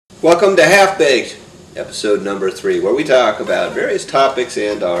Welcome to Half Baked, episode number 3, where we talk about various topics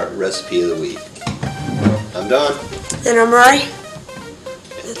and our recipe of the week. I'm Don. And I'm Ray.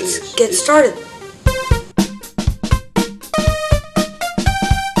 Let's get started.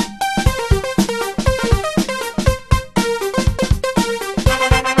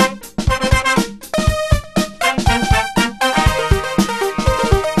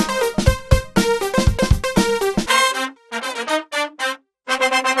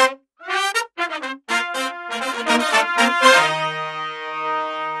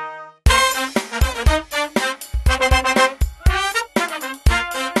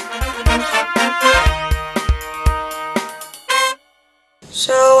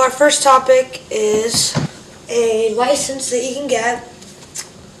 So our first topic is a license that you can get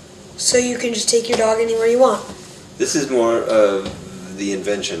so you can just take your dog anywhere you want. This is more of the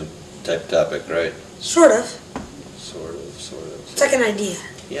invention type topic, right? Sort of. Sort of. It's like an idea.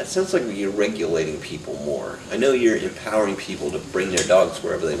 Yeah, it sounds like you're regulating people more. I know you're empowering people to bring their dogs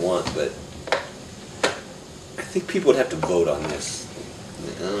wherever they want, but I think people would have to vote on this.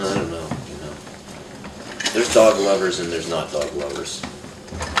 I don't know. There's dog lovers and there's not dog lovers.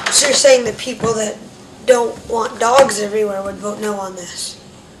 So you're saying that people that don't want dogs everywhere would vote no on this?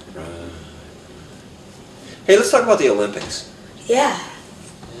 Hey, let's talk about the Olympics. Yeah.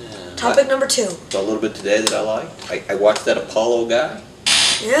 Topic number 2. A little bit today that I like. I watched that Apollo guy.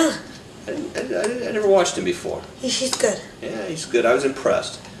 Yeah. I never watched him before. He's good. Yeah, he's good. I was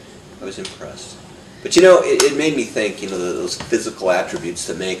impressed. But you know, it made me think, those physical attributes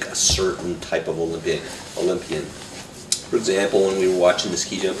that make a certain type of Olympian. For example, when we were watching the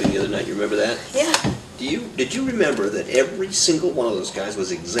ski jumping the other night, you remember that? Yeah. Did you remember that every single one of those guys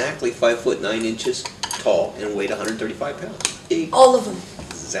was exactly 5 foot 9 inches tall and weighed 135 pounds? All of them.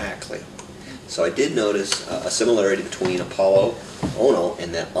 Exactly. So I did notice a similarity between Apollo Ono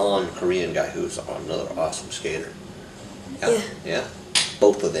and that On Korean guy who's another awesome skater. Yeah.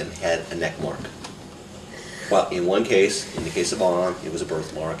 Both of them had a neck mark. Well, in the case of On, it was a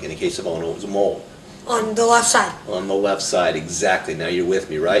birthmark. In the case of Ono, it was a mole. On the left side. On the left side, exactly. Now you're with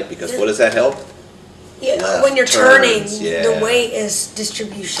me, right? Because what does that help? Yeah, left when you're turning, yeah. The weight is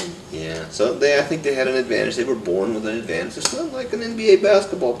distribution. Yeah, so I think they had an advantage. They were born with an advantage. It's not like an NBA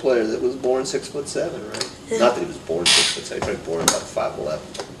basketball player that was born 6'7", right? Yeah. Not that he was born 6'7", he was probably born about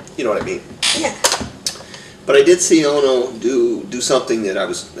 5'11". You know what I mean? Yeah. But I did see Ono do something that I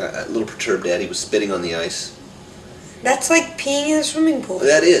was a little perturbed at. He was spitting on the ice. That's like peeing in a swimming pool.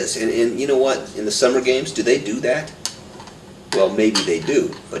 That is, and you know what? In the summer games, do they do that? Well, maybe they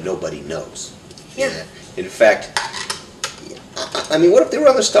do, but nobody knows. Yeah. In fact, I mean, what if they were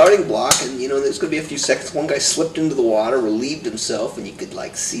on the starting block and, there's going to be a few seconds, one guy slipped into the water, relieved himself, and you could,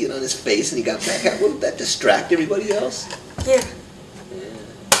 see it on his face, and he got back out. Wouldn't that distract everybody else? Yeah.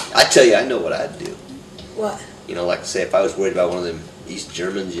 I tell you, I know what I'd do. What? Like, say, if I was worried about one of them East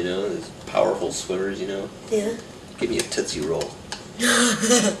Germans, these powerful swimmers, Yeah. give me a Tootsie Roll.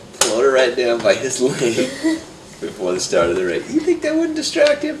 Float her right down by his leg before the start of the race. You think that wouldn't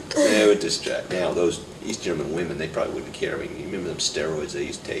distract him? Yeah, it would distract. Now, those East German women, they probably wouldn't care. I mean, you remember them steroids they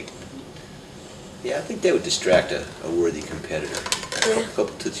used to take? Yeah, I think that would distract a worthy competitor. Yeah. A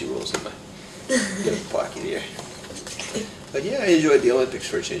couple Tootsie Rolls in my pocket here. But yeah, I enjoyed the Olympics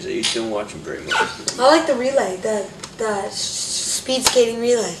for a change. I used to watch them very much. I like the relay, the speed skating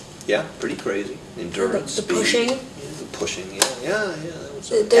relay. Yeah, pretty crazy. Endurance, the speed. pushing. Yeah, the pushing, yeah. That was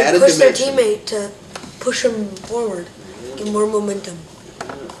They push their teammate to push them forward, get more momentum.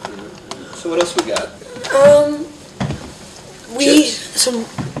 So what else we got? Chips.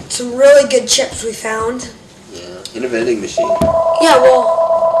 some really good chips we found. Yeah, in a vending machine. Yeah, well,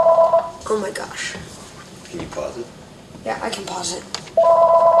 oh my gosh. Can you pause it? Yeah, I can pause it.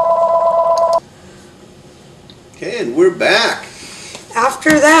 Okay, and we're back.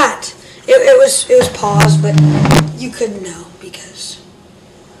 After that, it was paused, but you couldn't know because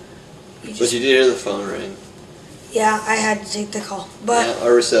But you did hear the phone ring. Yeah, I had to take the call. But yeah,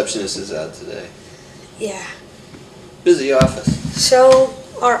 our receptionist is out today. Yeah. Busy office. So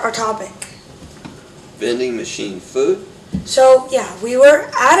our topic. Vending machine food. So yeah, we were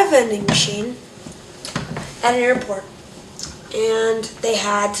at a vending machine at an airport, and they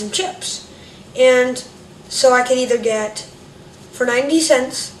had some chips, and so I could either get for 90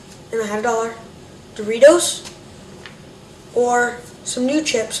 cents, and I had $1, Doritos, or some new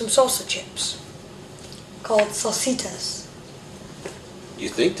chips, some salsa chips, called salsitas. You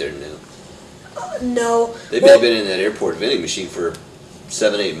think they're new? No. They've been in that airport vending machine for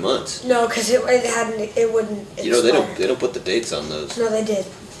 7-8 months. No, because it wouldn't expire. You know, they don't put the dates on those. No, they did.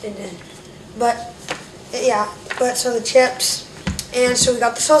 They did. But, yeah. But, so the chips, And so we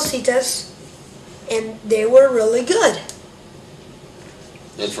got the salsitas, and they were really good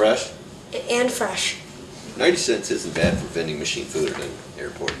And fresh? and fresh. 90 cents isn't bad for vending machine food at an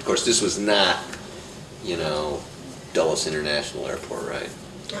airport. Of course, this was not, Dulles International Airport, right?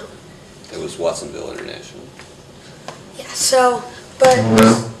 No. It was Watsonville International. Yeah, so, but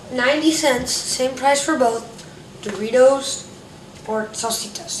 90 cents, same price for both, Doritos or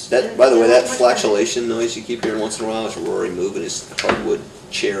salsitas. That, by the way, that They're much better. flatulation noise you keep hearing once in a while is Rory moving his hardwood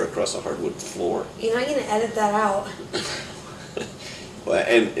chair across a hardwood floor. You're not going to edit that out. Well,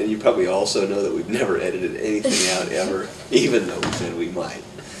 and you probably also know that we've never edited anything out ever, even though we said we might.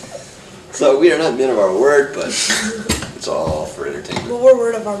 So we are not men of our word, but it's all for entertainment. But we're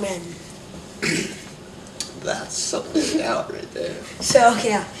word of our men. That's something out right there. So,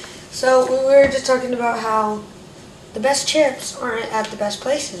 yeah. So, we were just talking about how the best chips aren't at the best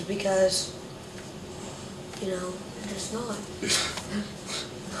places because, they're just not.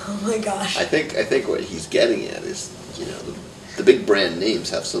 Oh my gosh. I think what he's getting at is, the big brand names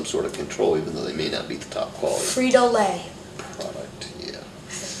have some sort of control, even though they may not be the top quality Frito-Lay. product. Yeah.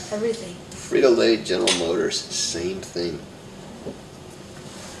 Everything. Frito-Lay, General Motors, same thing.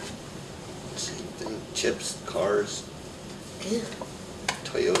 Same thing. Chips, cars, Yeah.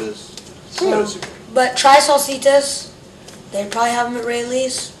 Toyotas. So, Toyotas are- but try salsitas. They probably have them at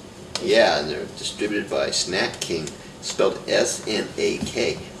Rayleigh's. yeah, and they're distributed by Snack King, spelled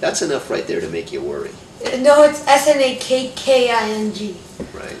S-N-A-K. That's enough right there to make you worry, No, it's SNAKKING.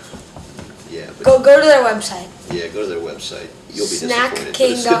 right? Yeah, but Go to their website. yeah, go to their website. You'll be disappointed. But it's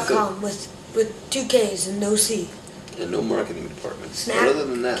good food. Snackking.com with 2 K's and no C. And no marketing department. But other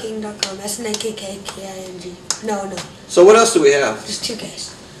than that. Snackking.com. SNAKKING. No. So what else do we have? Just 2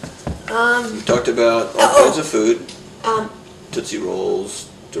 K's. We talked about all Oh. kinds of food. Um, Tootsie Rolls,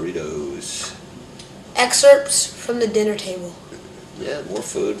 Doritos. excerpts from the dinner table. Yeah, more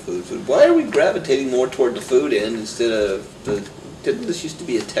food. Why are we gravitating more toward the food end instead of the... Didn't this used to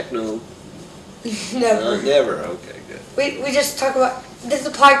be a techno... Never. Never. Okay, good. We just talk about, this is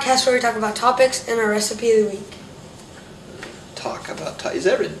a podcast where we talk about topics and our recipe of the week. Talk about... Is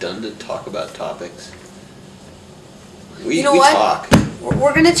that redundant, talk about topics? We You know what? talk.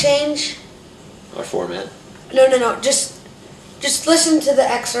 We're gonna change. Our format. No. Just listen to the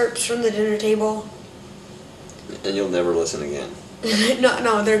excerpts from the dinner table. And you'll never listen again.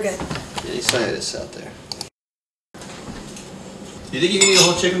 No, they're good. Any scientists out there? You think you can eat a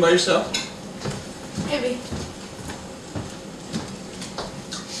whole chicken by yourself? Maybe.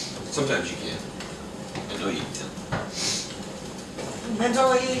 Sometimes you can. I know you can. Depends on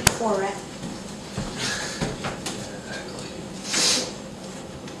what you eat before, right?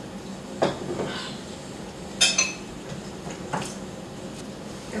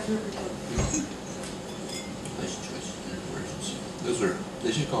 Definitely good. Nice choice. Emergency.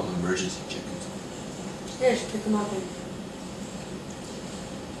 They should call them emergency chickens. Yeah, just pick them up and...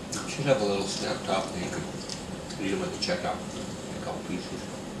 Should have a little snap top that you could eat them at the checkout. A couple pieces.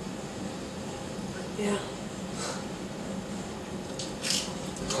 Yeah.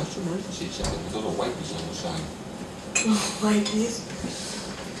 That's emergency chicken with little whiteys on the side. Like these.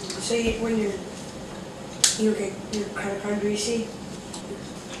 So when you get your credit card greasy,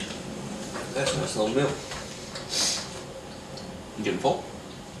 That's a nice little meal. You getting full?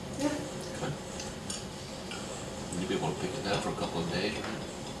 yeah. Okay. You'll be able to pick it up for a couple of days.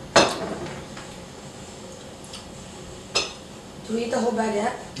 Do we eat the whole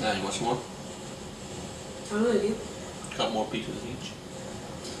baguette? Now, you want some more? I don't know, do you? Cut more pieces each.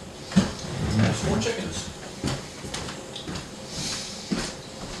 Some more chickens.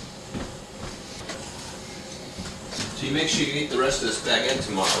 So you make sure you eat the rest of this baguette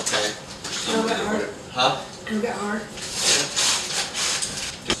tomorrow, okay? No, but hard. Huh? It'll get hard.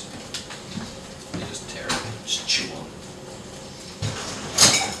 You just tear it. Just chew on it.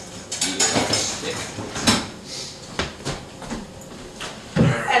 Eat it like a stick.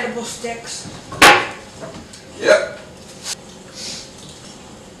 Edible sticks. Yep.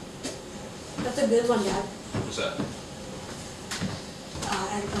 That's a good one, Dad. What's that?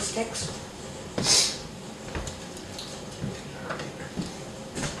 Edible sticks.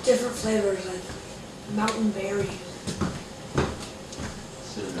 Different flavors, like mountain berry,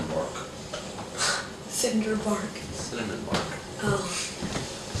 Cinnamon bark. cinder bark. Cinnamon bark. Oh,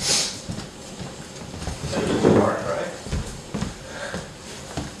 Cinnamon bark, right?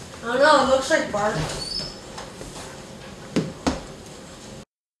 I don't know. It looks like bark.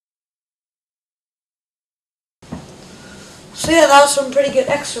 So yeah, that was some pretty good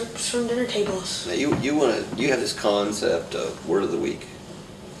excerpts from dinner tables. Now you have this concept of word of the week.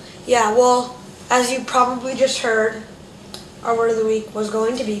 Yeah, well, as you probably just heard, our word of the week was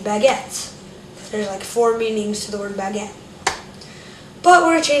going to be baguettes. There's like 4 meanings to the word baguette. But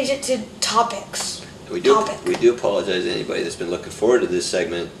we're going to change it to topics. We do apologize to anybody that's been looking forward to this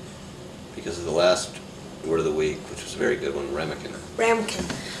segment because of the last word of the week, which was a very good one, ramekin. Ramekin.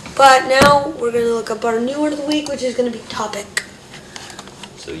 But now we're going to look up our new word of the week, which is going to be topic.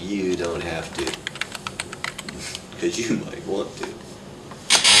 So you don't have to, because you might want to.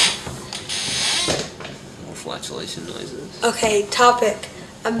 More flatulation noises. Okay, topic.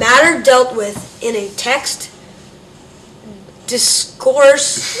 A matter dealt with in a text,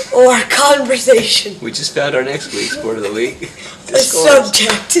 discourse, or conversation. We just found our next week's word of the week. A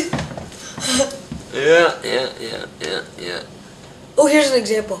subject. Yeah. Oh, here's an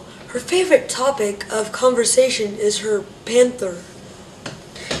example. Her favorite topic of conversation is her panther.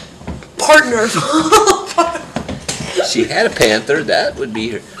 Partner. She had a panther. That would be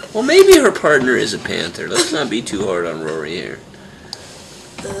her. Well, maybe her partner is a panther. Let's not be too hard on Rory here.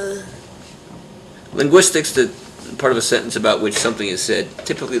 Linguistics, the part of a sentence about which something is said,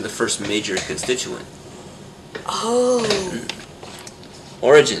 typically the first major constituent. Oh.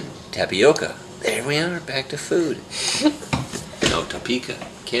 Origin, tapioca. There we are, back to food. No, Topeka,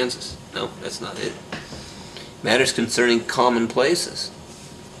 Kansas. No, that's not it. Matters concerning common places.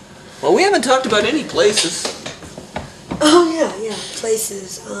 Well, we haven't talked about any places. Oh, yeah,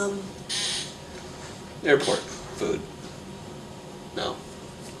 places. Airport, food. No.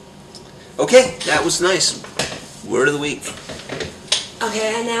 Okay, that was nice. Word of the week.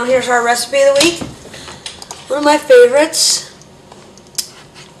 Okay, and now here's our recipe of the week. One of my favorites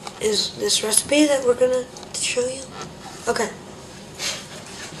is this recipe that we're gonna show you. Okay.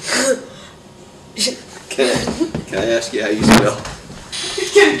 Can I ask you how you spell?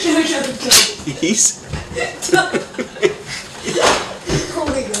 Cheese? Oh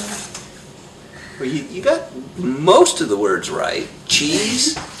my god. Well, you got most of the words right.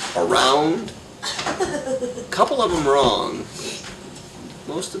 Cheese, around, a couple of them wrong.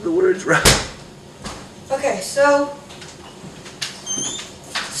 Most of the words right. Okay, so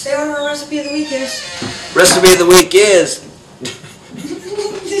say what our recipe of the week is. Recipe of the week is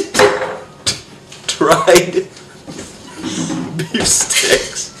dried beef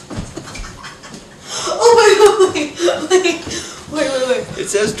sticks. Oh wait. It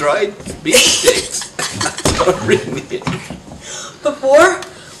says dried beef sticks. Don't read it. Before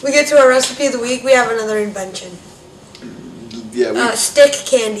we get to our recipe of the week, we have another invention. Yeah, Stick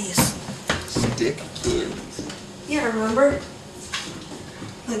candies. stick candies. Yeah, remember?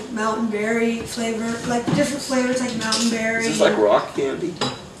 Like mountain berry flavor, like different flavors like mountain berry. Is this like rock candy?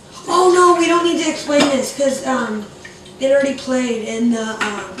 Oh no, we don't need to explain this because it already played in the.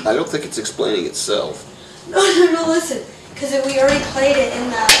 I don't think it's explaining itself. No, listen, because we already played it in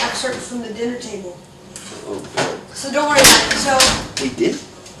the excerpt from the dinner table. Oh, God. So don't worry about it. So We did?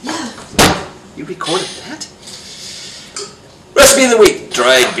 yeah. You recorded that? Recipe of the week,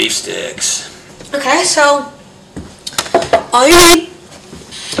 dried beef sticks. Okay, so all you need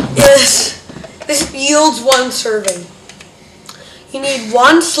is this yields 1 serving. You need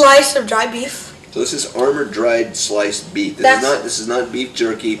 1 slice of dry beef. So this is armored dried sliced beef. This is not beef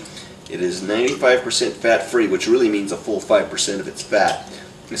jerky. It is 95% fat free, which really means a full 5% of its fat.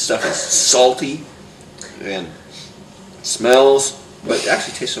 This stuff is salty and smells, but it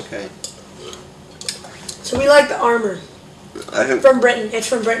actually tastes okay. So we like the armor. I think From Britain. It's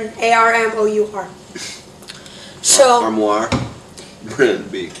from Britain. ARMOUR. So armoire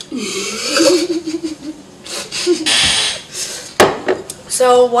brand beef.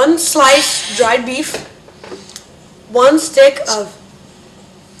 So 1 slice dried beef, 1 stick of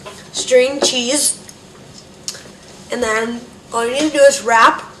string cheese, and then all you need to do is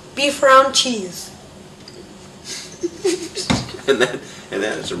wrap beef around cheese. and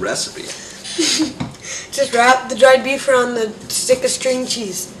that is a recipe. Just wrap the dried beef around the stick of string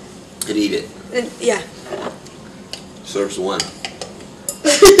cheese. And eat it. And yeah. Serves 1.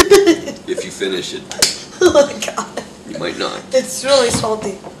 If you finish it. Oh my god. You might not. It's really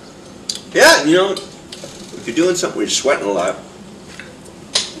salty. Yeah, if you're doing something where you're sweating a lot,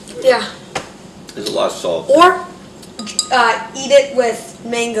 Yeah. there's a lot of salt. Or eat it with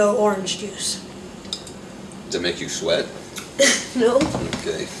mango orange juice. Does that make you sweat? No.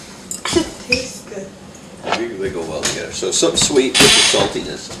 Okay. It tastes good. They go well together. So something sweet with the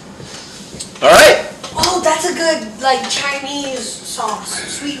saltiness. All right. Oh, that's a good like Chinese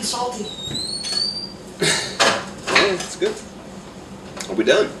sauce, sweet and salty. Yeah, that's good. Are we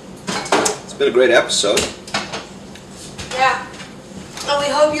done? It's been a great episode. Yeah. And we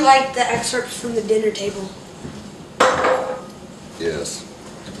hope you liked the excerpts from the dinner table. Yes.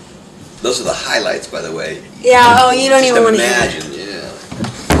 Those are the highlights, by the way. Yeah, oh, you don't Just even want to hear imagine, yeah.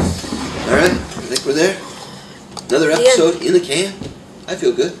 All right, I think we're there. Another episode in the can. I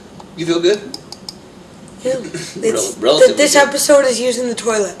feel good. You feel good? Yeah. Relatively This good. episode is using the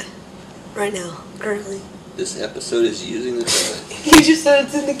toilet right now, currently. This episode is using the toilet. You just said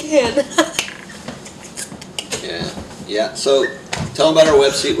it's in the can. Yeah. So, tell them about our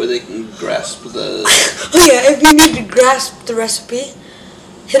website where they can grasp the. Oh yeah, if you need to grasp the recipe,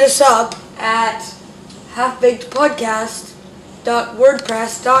 hit us up at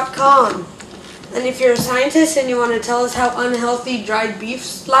halfbakedpodcast.wordpress.com. And if you're a scientist and you want to tell us how unhealthy dried beef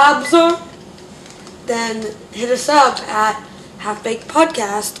slabs are, then hit us up at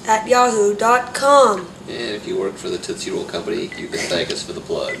halfbakedpodcast@yahoo.com. And if you work for the Tootsie Roll Company, you can thank us for the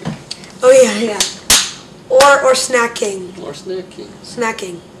plug. Oh yeah. Or snacking. More snacking.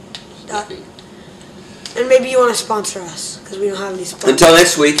 Snacking. Snacking. And maybe you want to sponsor us, because we don't have any sponsors. Until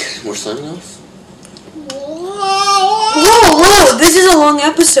next week, we're signing off. Whoa, this is a long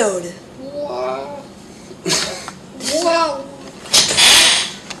episode.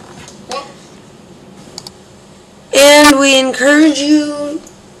 And we encourage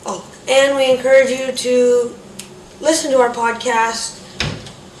you to listen to our podcast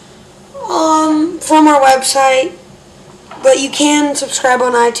from our website. But you can subscribe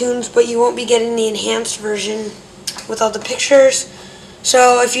on iTunes, but you won't be getting the enhanced version with all the pictures.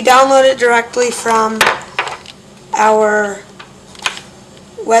 So if you download it directly from our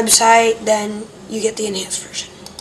website, then you get the enhanced version.